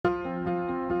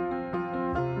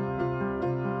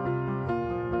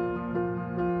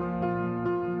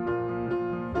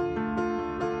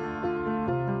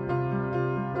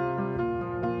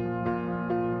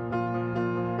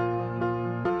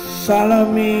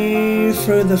Follow me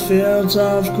through the fields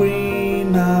of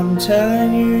green. I'm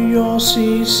telling you, you'll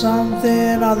see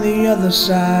something on the other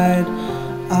side.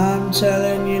 I'm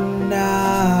telling you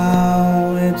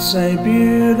now, it's a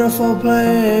beautiful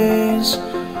place.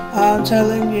 I'm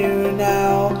telling you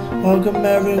now, welcome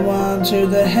everyone to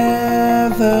the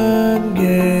heaven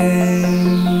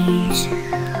gates.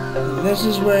 This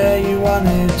is where you want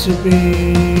it to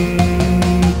be.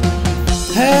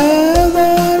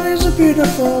 Heaven is a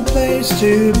beautiful place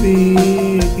to be,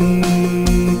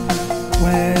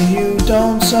 where you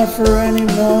don't suffer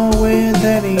anymore with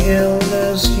any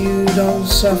illness, you don't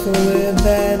suffer with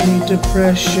any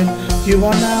depression. You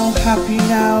are now happy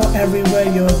now, everywhere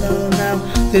you're known now.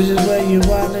 This is where you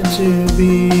wanted to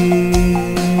be.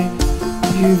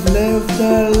 You've lived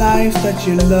the life that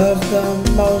you love the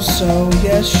most, so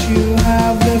yes, you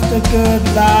have lived a good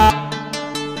life.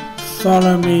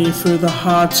 Follow me through the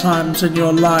hard times in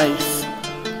your life.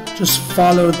 Just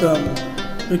follow them,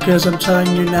 because I'm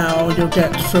telling you now, you'll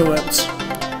get through it.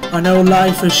 I know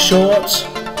life is short,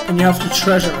 and you have to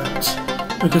treasure it,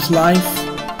 because life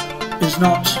is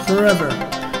not forever,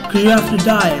 because you have to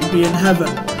die and be in heaven.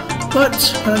 But,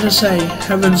 can I just say,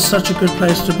 heaven's such a good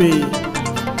place to be,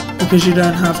 because you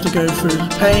don't have to go through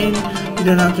pain, you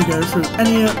don't have to go through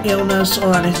any illness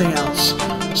or anything else.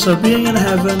 So being in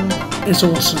heaven is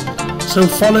awesome. So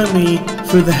follow me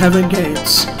through the heaven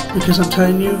gates, because I'm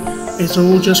telling you, it's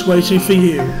all just waiting for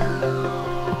you.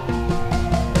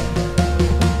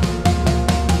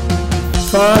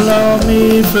 Follow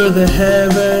me through the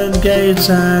heaven gates,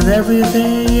 and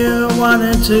everything you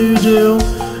wanted to do.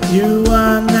 You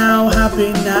are now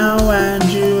happy now, and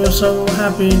you are so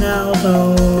happy now,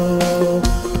 oh,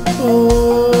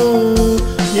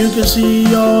 you can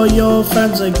see all your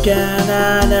friends again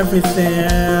and everything.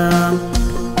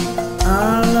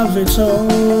 I love it so.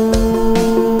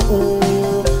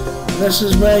 This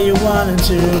is where you wanted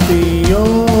to be.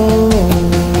 Oh,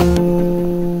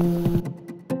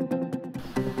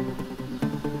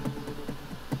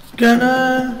 it's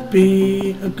gonna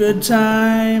be a good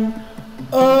time.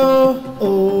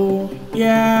 Oh,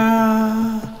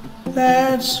 yeah.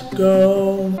 Let's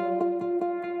go.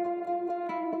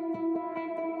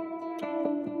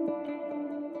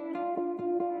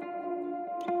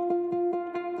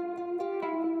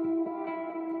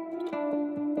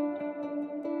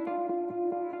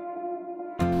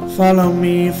 Follow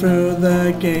me through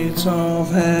the gates of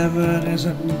heaven. It's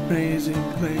an amazing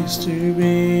place to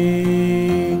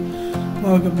be.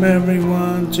 Welcome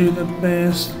everyone to the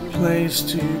best place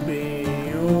to be.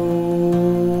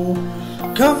 Oh,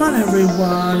 come on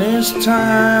everyone, it's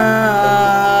time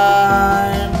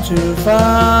to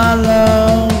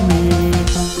follow me.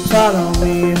 Follow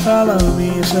me, follow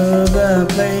me to the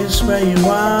place where you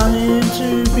want it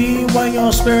to be, where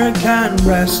your spirit can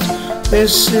rest.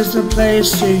 This is the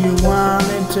place you want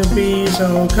it to be,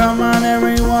 so come on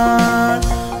everyone,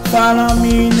 follow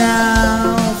me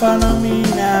now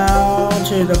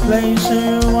to the place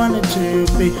you want it to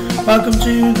be. Welcome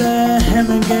to the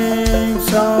heaven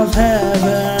gates of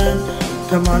heaven.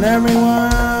 Come on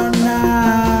everyone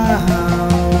now,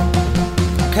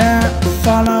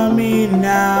 follow me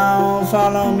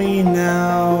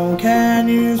now, can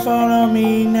you follow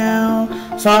me now?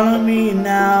 Follow me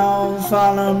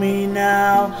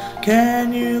now,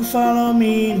 can you follow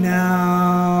me now?